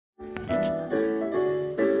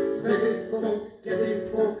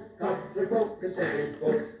city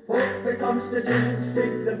folk. Folk for Constitution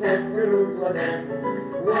Street and folk for rules of them.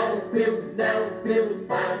 Wallfield, Nellfield,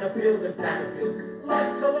 Manorfield and Canterfield.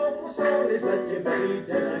 Lots of local stories that you may read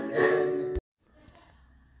in a can.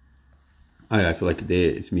 Hi, I feel like today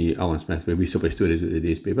it's me, Alan Smith, with a wee sup of stories of the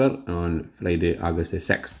day's paper on Friday, August the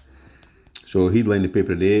 6th. So, headline the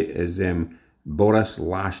paper today is Boris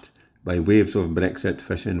lashed by waves of Brexit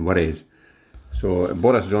fishing worries. So,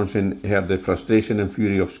 Boris Johnson heard the frustration and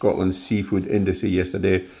fury of Scotland's seafood industry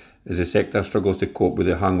yesterday as the sector struggles to cope with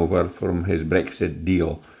the hangover from his Brexit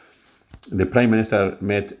deal. The Prime Minister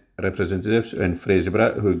met representatives in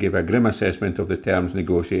Fraserburgh who gave a grim assessment of the terms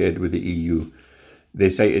negotiated with the EU. They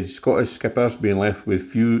cited Scottish skippers being left with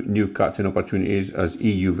few new catching opportunities as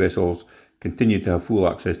EU vessels continue to have full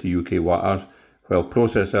access to UK waters, while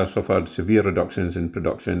processors suffered severe reductions in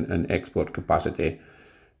production and export capacity.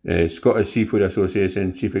 Scottish Seafood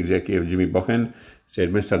Association Chief Executive Jimmy Buchan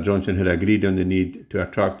said Mr Johnson had agreed on the need to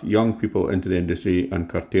attract young people into the industry and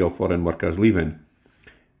curtail foreign workers leaving.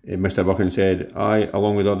 Mr Buchan said, I,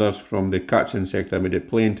 along with others from the catching sector, made it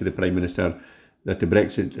plain to the Prime Minister that the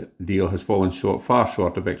Brexit deal has fallen far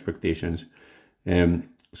short of expectations.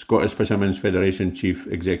 Scottish Fishermen's Federation Chief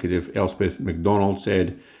Executive Elspeth MacDonald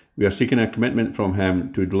said, we are seeking a commitment from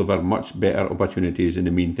him to deliver much better opportunities in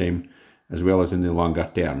the meantime, as well as in the longer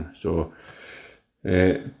term. So,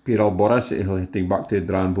 Pierre Boris, he'll take back to the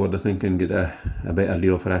drawing board, I think, and get a better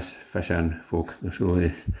deal for us fishing folk. They're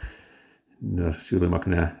surely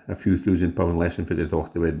making a few £1,000 less than for the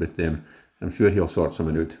talked about, but I'm sure he'll sort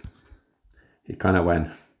something out. He cannot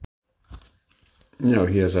win. Now,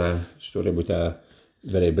 here's a story about a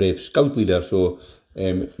very brave scout leader. So,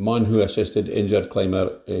 man who assisted injured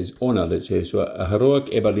climber is honoured, it says. So, a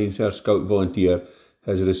heroic Aberdeenshire scout volunteer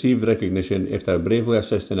has received recognition after bravely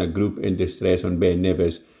assisting a group in distress on Ben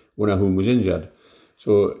Nevis, one of whom was injured.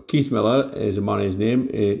 So, Keith Miller is a man his name,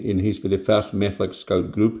 and he's for the 1st Methlick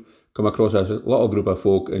Scout Group, come across a little group of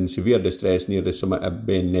folk in severe distress near the summit of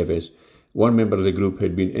Ben Nevis. One member of the group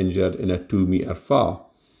had been injured in a 2-metre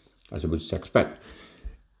fall, as about 6 feet.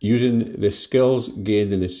 Using the skills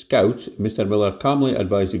gained in the Scouts, Mr Miller calmly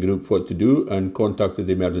advised the group what to do and contacted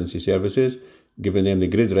the emergency services, giving them the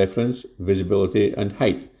grid reference, visibility and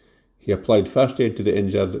height. He applied first aid to the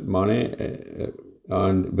injured man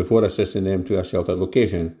and before assisting them to a sheltered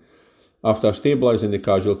location. After stabilising the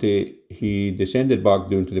casualty, he descended back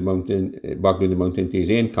down the mountain to his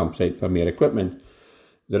own campsite for more equipment.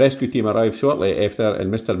 The rescue team arrived shortly after,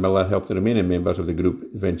 and Mr Miller helped the remaining members of the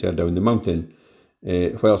group venture down the mountain.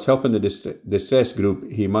 Whilst helping the distressed group,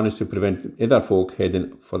 he managed to prevent other folk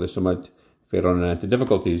heading for the summit from running into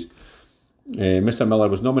difficulties. Mr Miller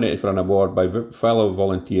was nominated for an award by fellow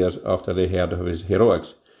volunteers after they heard of his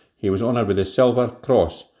heroics. He was honoured with the Silver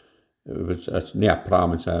Cross, which it's not a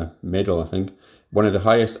pram, it's a medal, I think, one of the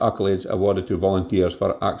highest accolades awarded to volunteers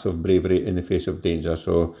for acts of bravery in the face of danger.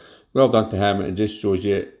 So, well done to him. It just shows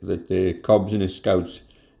you that the Cubs and the Scouts,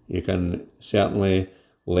 you can certainly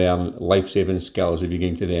learn life-saving skills if you get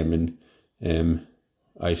into them, and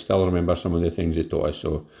I still remember some of the things he taught us.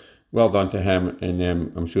 So, well done to him, and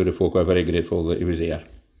I'm sure the folk are very grateful that he was there.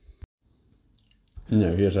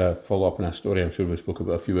 Now, here's a follow-up on a story I'm sure we spoke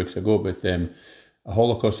about a few weeks ago, but a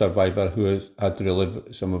Holocaust survivor who has had to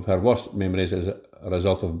relive some of her worst memories as a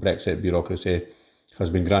result of Brexit bureaucracy has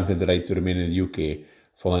been granted the right to remain in the UK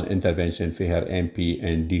following intervention for her MP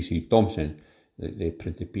and DC Thompson, the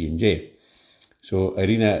printed P&J. So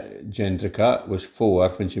Irina Jendrika was 4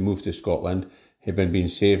 when she moved to Scotland, having been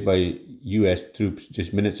saved by US troops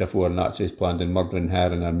just minutes before Nazis planned on murdering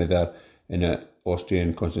her and her mother in an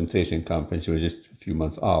Austrian concentration camp when she was just a few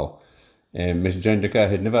months old. Ms Jendrika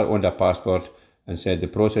had never owned a passport and said the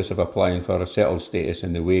process of applying for a settled status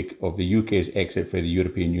in the wake of the UK's exit from the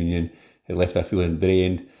European Union had left her feeling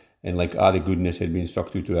drained and like all the goodness had been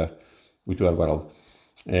sucked out of her world.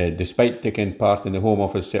 Despite taking part in the Home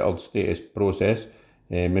Office settled status process,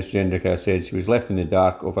 Ms Jendrika said she was left in the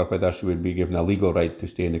dark over whether she would be given a legal right to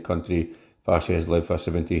stay in the country where she has lived for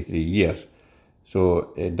 73 years.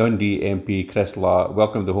 So Dundee MP Chris Law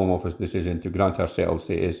welcomed the Home Office decision to grant her settled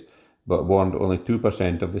status, but warned only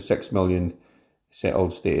 2% of the 6 million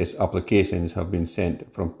settled status applications have been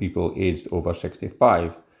sent from people aged over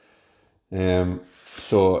 65.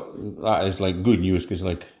 So that is like good news, because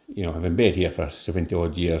having been here for 70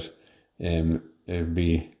 odd years, it would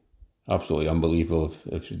be absolutely unbelievable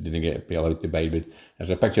if she didn't get allowed to buy. But there's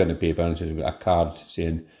a picture in the paper and she's got a card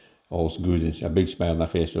saying all's good and a big smile on her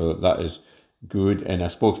face, so that is good. And a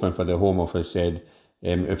spokesman for the Home Office said,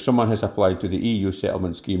 if someone has applied to the EU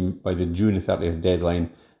settlement scheme by the June 30th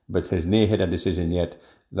deadline but has not had a decision yet,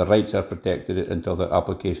 Their rights are protected until their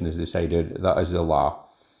application is decided. That is the law.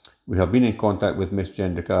 We have been in contact with Miss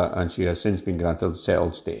Jendrika and she has since been granted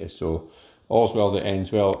settled status. So all's well that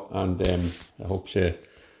ends well, and I hope she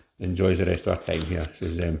enjoys the rest of her time here.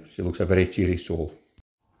 She looks a very cheery soul.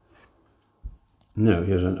 Now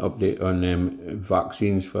here's an update on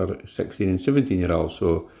vaccines for 16 and 17-year-olds.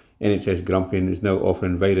 So NHS Grampian is now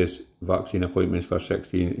offering virus vaccine appointments for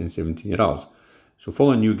 16 and 17-year-olds. So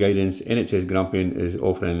following new guidance, NHS Grampian is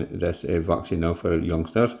offering this vaccine now for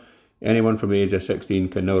youngsters. Anyone from the age of 16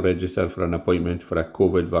 can now register for an appointment for a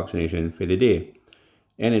COVID vaccination for the day.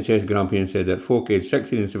 NHS Grampian said that folk aged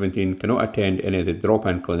 16 and 17 cannot attend any of the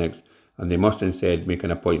drop-in clinics and they must instead make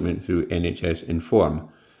an appointment through NHS Inform.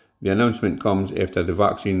 The announcement comes after the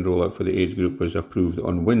vaccine rollout for the age group was approved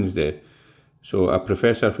on Wednesday. So a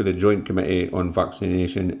professor for the Joint Committee on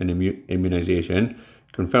Vaccination and Immunisation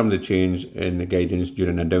confirmed the change in the guidance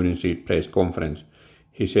during a Downing Street press conference.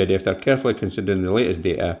 He said, after carefully considering the latest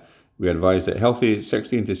data, we advise that healthy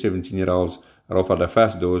 16 to 17-year-olds are offered a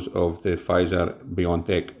first dose of the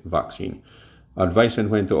Pfizer-BioNTech vaccine. Advice on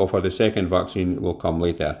when to offer the second vaccine will come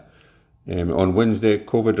later. On Wednesday,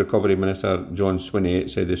 COVID Recovery Minister John Swinney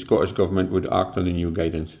said the Scottish Government would act on the new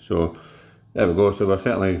guidance. So there we go. So we're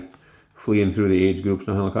certainly fleeing through the age groups,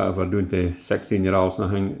 nothing like that. If we're doing to 16-year-olds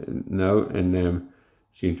nothing now, and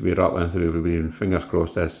seem to be rattling through everybody, and fingers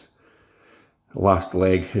crossed this last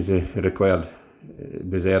leg is a required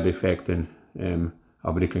desired effect, and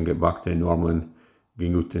everybody can get back to normal and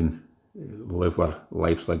going out and live our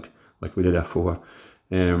lives like we did before.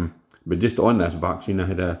 But just on this vaccine, I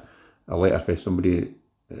had a letter from somebody,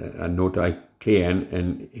 a note I came,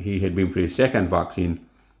 and he had been for his second vaccine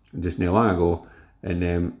just not long ago,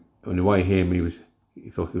 and on the way home he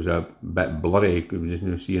thought it was a bit blurry, he could just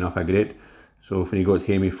not see enough of great. So when he got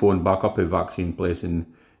home, he phoned back up the vaccine place and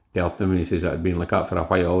told them, and he says that had been like that for a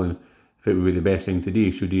while, and if it would be the best thing to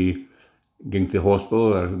do, should he go to the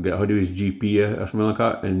hospital or get hold of his GP or something like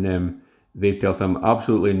that, and they tell him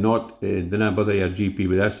absolutely not, do not bother your GP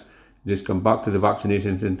with this, just come back to the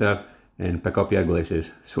vaccination centre and pick up your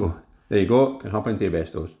glasses. So there you go, can happen to the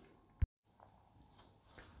best of us.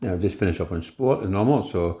 Now just finish up on sport as normal,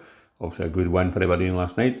 so obviously a good win for Aberdeen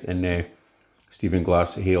last night, and Stephen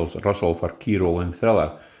Glass hails Russell for key role in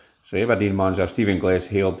Thriller. So Aberdeen manager Stephen Glass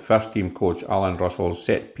hailed first team coach Alan Russell's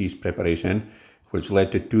set piece preparation, which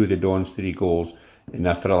led to two of the Dons' 3 goals in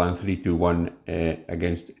their thrilling 3-2-1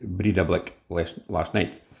 against Breidablik last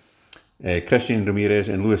night. Christian Ramirez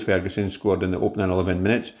and Lewis Ferguson scored in the opening 11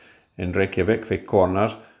 minutes in Reykjavik for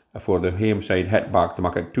corners before the home side hit back to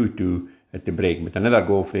make it 2-2 at the break. But another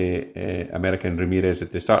goal for American Ramirez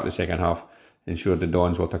at the start of the second half ensured the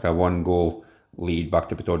Dons will take a 1-goal lead back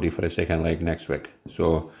to Pittodrie for the second leg next week.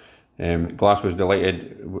 So Glass was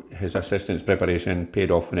delighted his assistant's preparation paid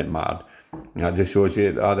off when it mattered. That just shows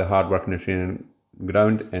you the hard work in the training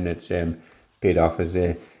ground, and it's paid off as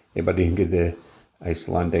Aberdeen give the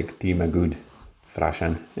Icelandic team a good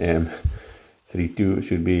thrashing. 3-2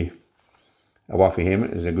 should be a waffy him.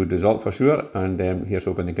 Is a good result for sure, and here's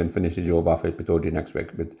hoping they can finish the job off at Pittodrie next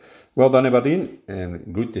week. But well done Aberdeen,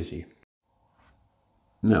 good to see.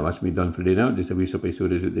 Now that's me done for today now. Just a wee supply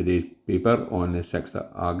stories at today's paper on the 6th of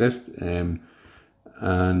August, and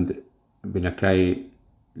been a kai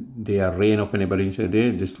day of rain up in Aberdeen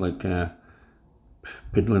today, just like kind of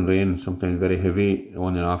piddling rain, sometimes very heavy,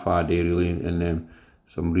 on and off a day really, and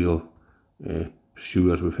some real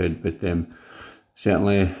showers we've had, but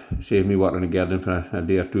certainly saved me working in the garden for a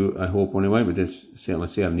day or two, I hope anyway, but it's certainly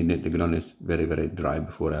needing it. The ground is very, very dry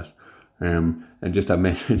before us. And just a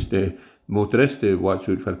message to motorists to watch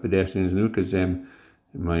out for pedestrians now, because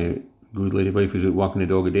my good lady wife is out walking the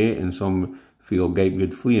dog a day, and some feel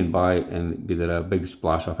good fleeing by and get a big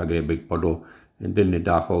splash off a great big puddle, and didn't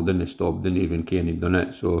daffle, didn't stop, didn't even care he'd done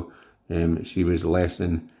it. So she was less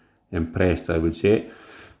than impressed, I would say.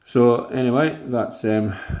 So anyway, that's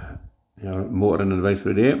motoring advice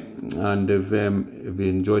for the day. And if you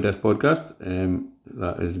enjoyed this podcast,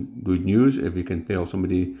 that is good news. If you can tell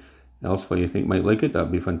somebody else what you think might like it,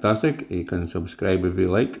 that'd be fantastic. You can subscribe if you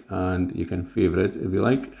like, and you can favourite if you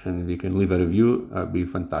like, and if you can leave a review, that'd be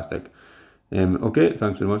fantastic. Okay,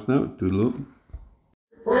 thanks very much now. Toodaloo.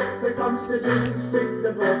 Fuck the Constitution, speak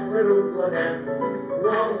the fuck the rules of them.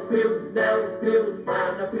 Wallfield, Nellfield,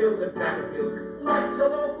 Manorfield and Pannerfield. Lots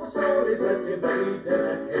of local stories that you made in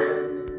a can.